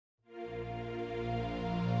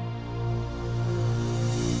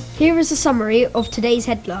Here is a summary of today's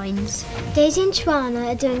headlines. Daisy and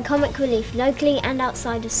Shwana are doing comic relief locally and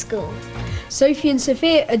outside of school. Sophie and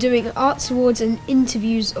Sophia are doing arts awards and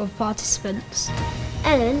interviews of participants.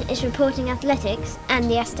 Ellen is reporting athletics and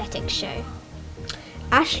the aesthetics show.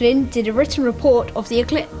 Aislinn did a written report of the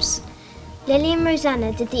eclipse. Lily and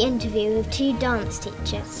Rosanna did the interview with 2 dance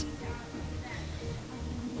teachers.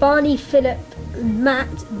 Barney, Philip and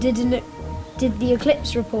Matt did the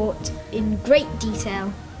eclipse report in great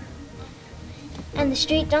detail. And the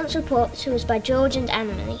street dance report was by George and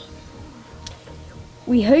Anne-Marie.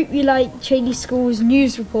 We hope you like Cheney School's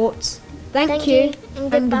news reports. Thank you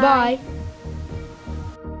and goodbye.